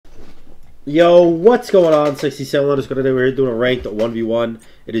Yo, what's going on? 67 today. We're doing a ranked 1v1.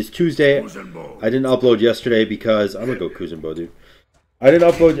 It is Tuesday. I didn't upload yesterday because I'm gonna go Kuzenbo, dude. I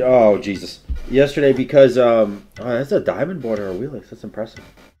didn't upload. Oh Jesus! Yesterday because oh, that's a diamond border or Wheelix. That's impressive.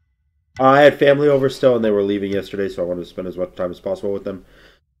 I had family over still, and they were leaving yesterday, so I wanted to spend as much time as possible with them.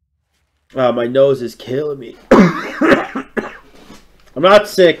 My nose is killing me. I'm not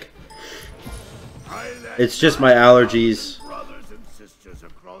sick. It's just my allergies.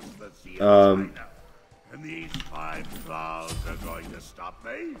 And these fine clouds are going to stop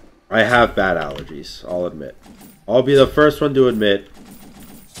me? I have bad allergies, I'll admit. I'll be the first one to admit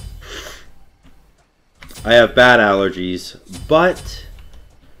I have bad allergies, but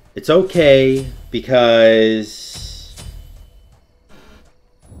it's okay because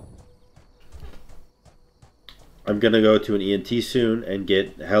I'm gonna go to an ENT soon and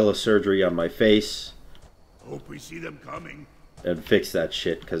get hella surgery on my face. Hope we see them coming. And fix that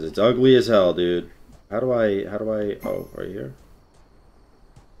shit, because it's ugly as hell, dude. How do I, oh, right here?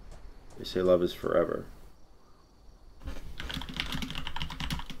 They say love is forever.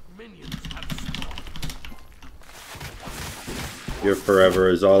 Your forever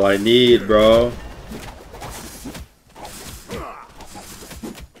is all I need, bro.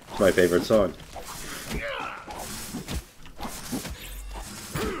 It's my favorite song.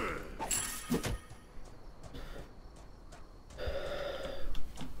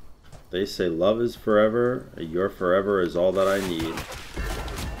 They say love is forever, your forever is all that I need.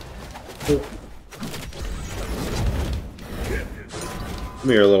 Come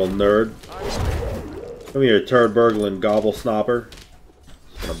here, little nerd. Come here, turd burgling gobble snopper.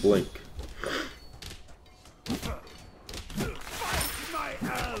 Just gonna blink.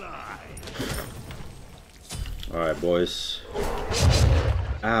 Alright, boys.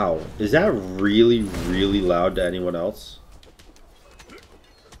 Ow. Is that really, really loud to anyone else?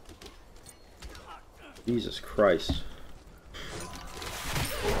 Jesus Christ.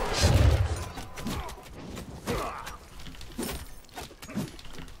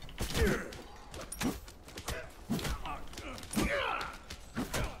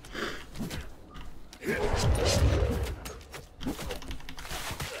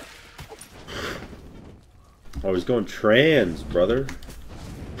 Oh, he's going trans, brother.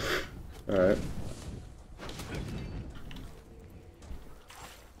 Alright.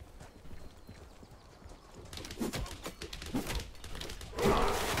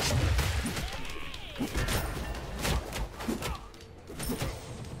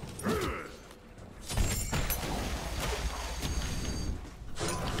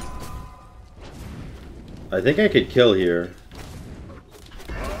 I think I could kill here.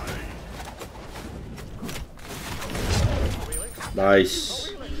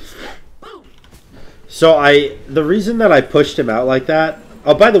 Nice. So the reason that I pushed him out like that.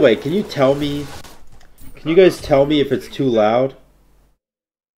 Oh, by the way, can you guys tell me if it's too loud?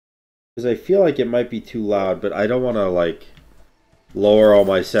 Because I feel like it might be too loud, but I don't want to like lower all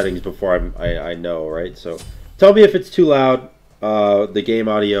my settings before I know, right? So tell me if it's too loud, the game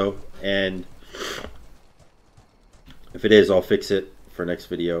audio, and if it is, I'll fix it for next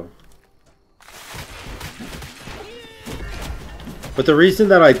video. But the reason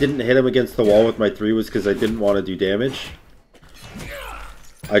that I didn't hit him against the wall with my 3 was because I didn't want to do damage.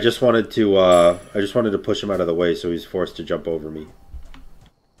 I just wanted to push him out of the way so he's forced to jump over me.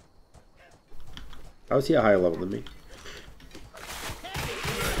 How is he a higher level than me?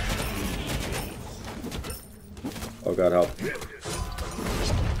 Oh God, help.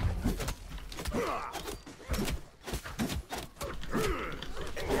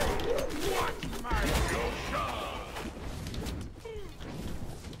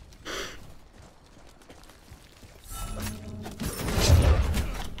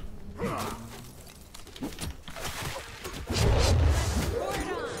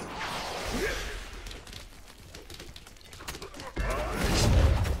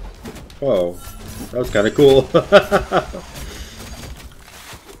 Whoa, that was kind of cool.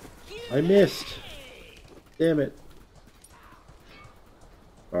 I missed. Damn it.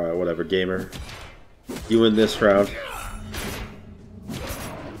 Alright, whatever, gamer. You win this round.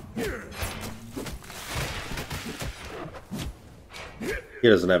 He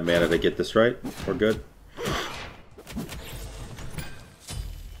doesn't have mana to get this right. We're good.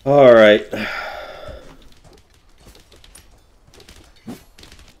 Alright.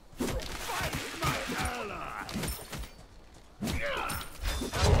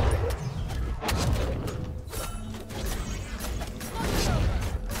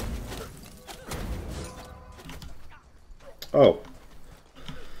 Oh.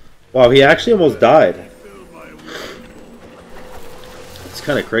 Wow, he actually almost died. It's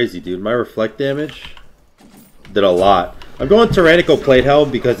kind of crazy, dude. My reflect damage did a lot. I'm going Tyrannical Plate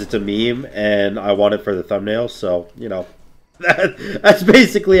Helm because it's a meme and I want it for the thumbnail. So, you know, that's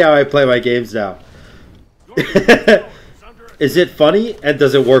basically how I play my games now. Is it funny and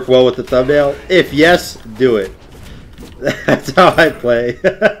does it work well with the thumbnail? If yes, do it. That's how I play.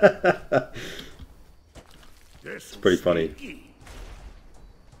 It's pretty funny.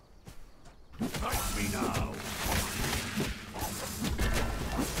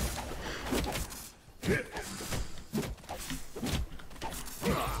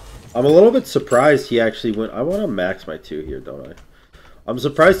 I'm a little bit surprised he actually went... I want to max my 2 here, don't I? I'm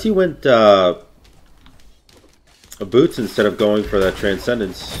surprised he went boots instead of going for that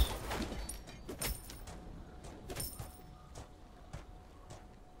Transcendence.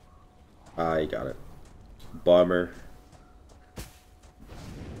 Ah, he got it. Bummer.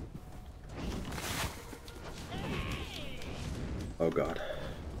 Oh, God.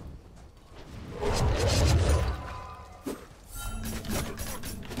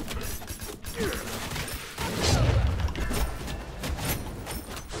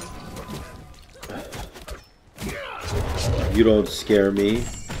 You don't scare me.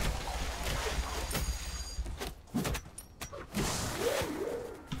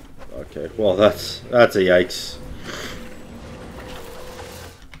 Okay, well that's a yikes.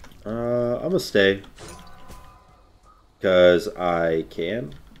 I'm gonna stay because I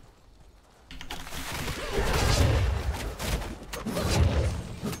can.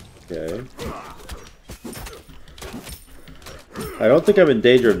 Okay. I don't think I'm in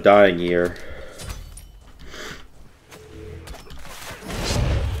danger of dying here.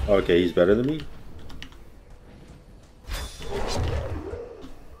 Okay, he's better than me.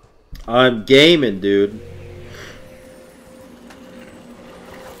 I'm gaming, dude.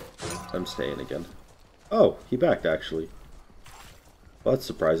 I'm staying again. Oh, he backed, actually. Well, that's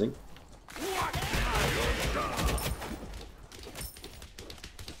surprising.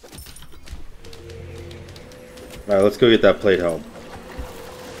 Alright, let's go get that plate helm.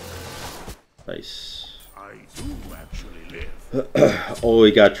 Nice. I do actually live. Oh,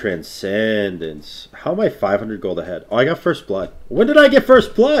 he got Transcendence. How am I 500 gold ahead? Oh, I got First Blood. When did I get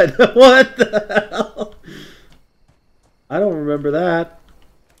First Blood? What the hell? I don't remember that.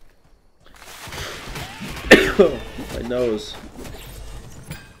 My nose.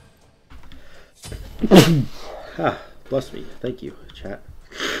 Ah, bless me. Thank you, chat.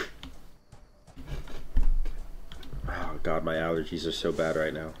 Oh, God, my allergies are so bad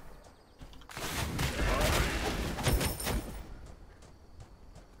right now.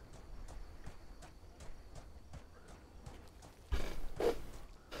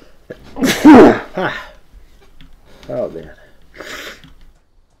 Oh, man.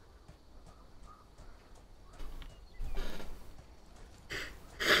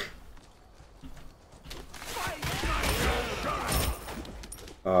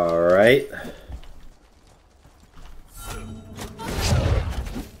 All right.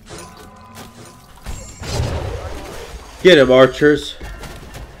 Get him, archers.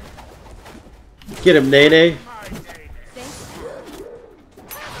 Get him, NENE.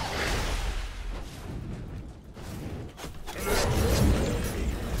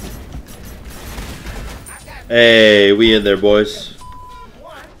 Hey, we in there, boys.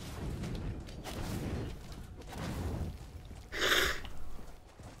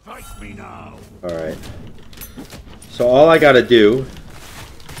 Alright. So all I gotta do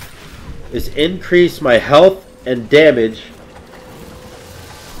is increase my health and damage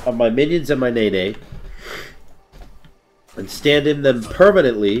of my minions and my NENE and stand in them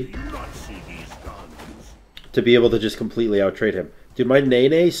permanently to be able to just completely outtrade him. Dude, my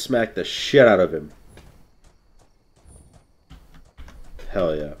NENE smacked the shit out of him.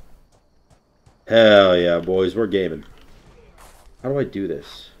 Hell yeah. Hell yeah, boys. We're gaming. How do I do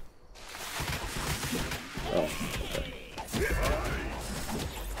this? Oh,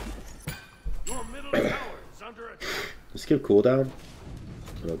 okay. Let's give cooldown.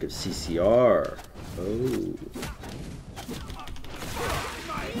 I'll give CCR. Oh.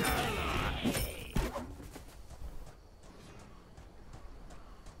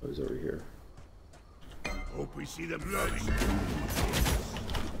 Who's over here? Hope we see the blood.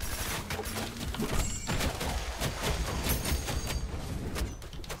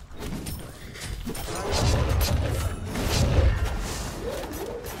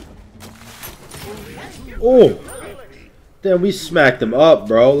 Oh! Damn, we smacked him up,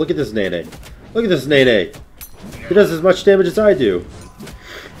 bro. Look at this NENE. Look at this NENE. He does as much damage as I do.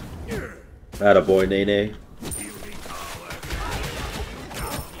 Attaboy, NENE.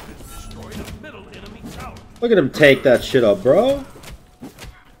 Look at him tank that shit up, bro.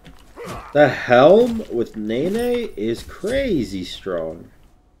 The Helm with NENE is crazy strong.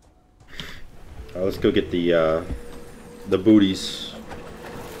 Alright, let's go get the booties.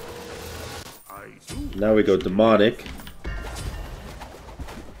 Now we go demonic.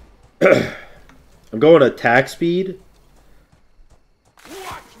 I'm going attack speed.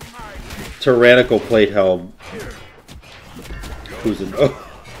 Tyrannical plate helm. Oh.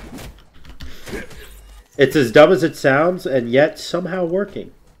 It's as dumb as it sounds, and yet somehow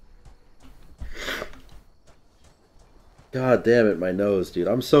working. God damn it, my nose, dude.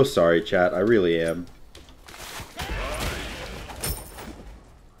 I'm so sorry, chat. I really am.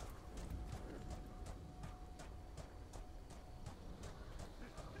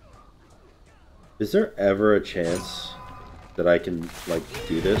 Is there ever a chance that I can, like,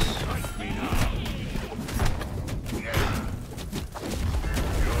 do this?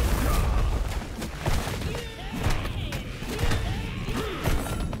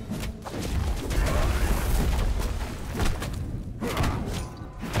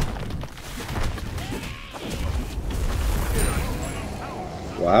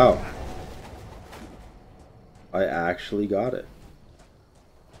 Wow. I actually got it.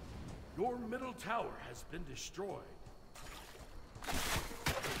 Your middle tower has been destroyed.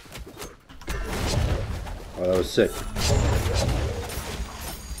 Oh, that was sick.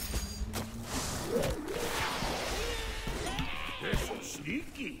 They're so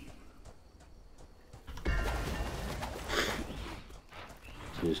sneaky.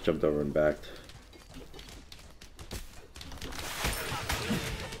 He just jumped over and backed.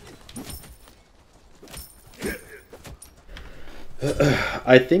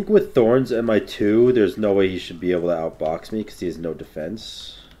 I think with Thorns and my 2, there's no way he should be able to outbox me because he has no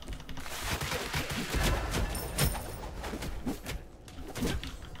defense.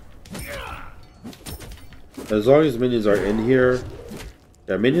 As long as minions are in here.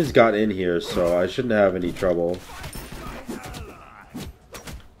 Yeah, minions got in here, so I shouldn't have any trouble.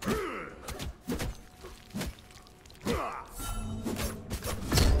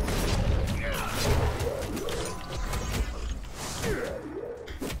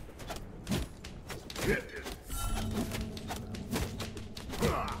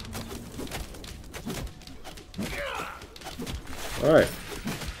 Alright.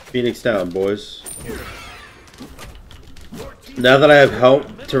 Phoenix down, boys. Now that I have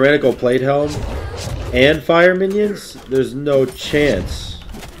helm, Tyrannical Plate Helm and Fire Minions, there's no chance.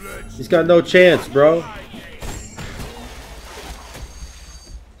 He's got no chance, bro.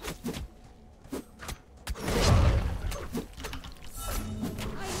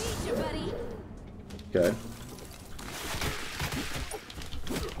 Okay.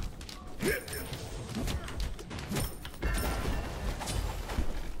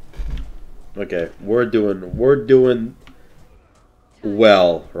 Okay, we're doing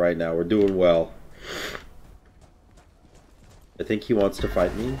well right now. We're doing well. I think he wants to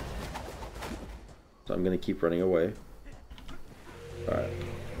fight me, so I'm gonna keep running away. Alright.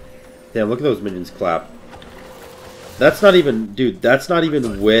 Damn, look at those minions clap. That's not even, dude, that's not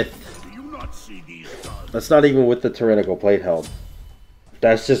even with the Tyrannical Plate Helm.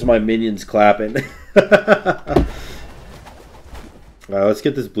 That's just my minions clapping. Alright, let's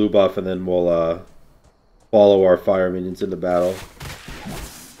get this blue buff and then we'll follow our fire minions into battle.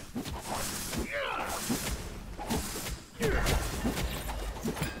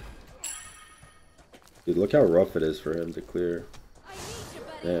 Dude, look how rough it is for him to clear.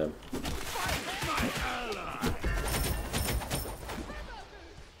 Damn.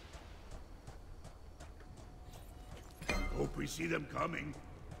 Hope we see them coming.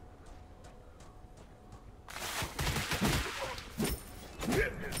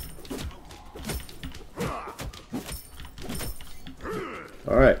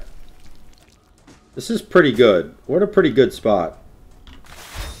 Alright. This is pretty good. We're in a pretty good spot.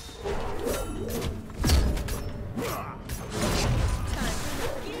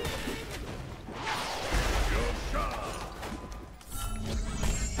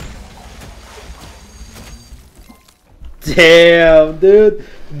 Damn, dude.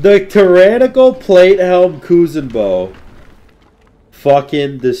 The Tyrannical Plate Helm Kuzenbo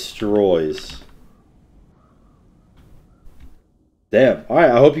fucking destroys. Damn.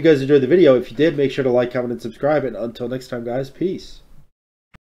 Alright, I hope you guys enjoyed the video. If you did, make sure to like, comment, and subscribe. And until next time, guys, peace.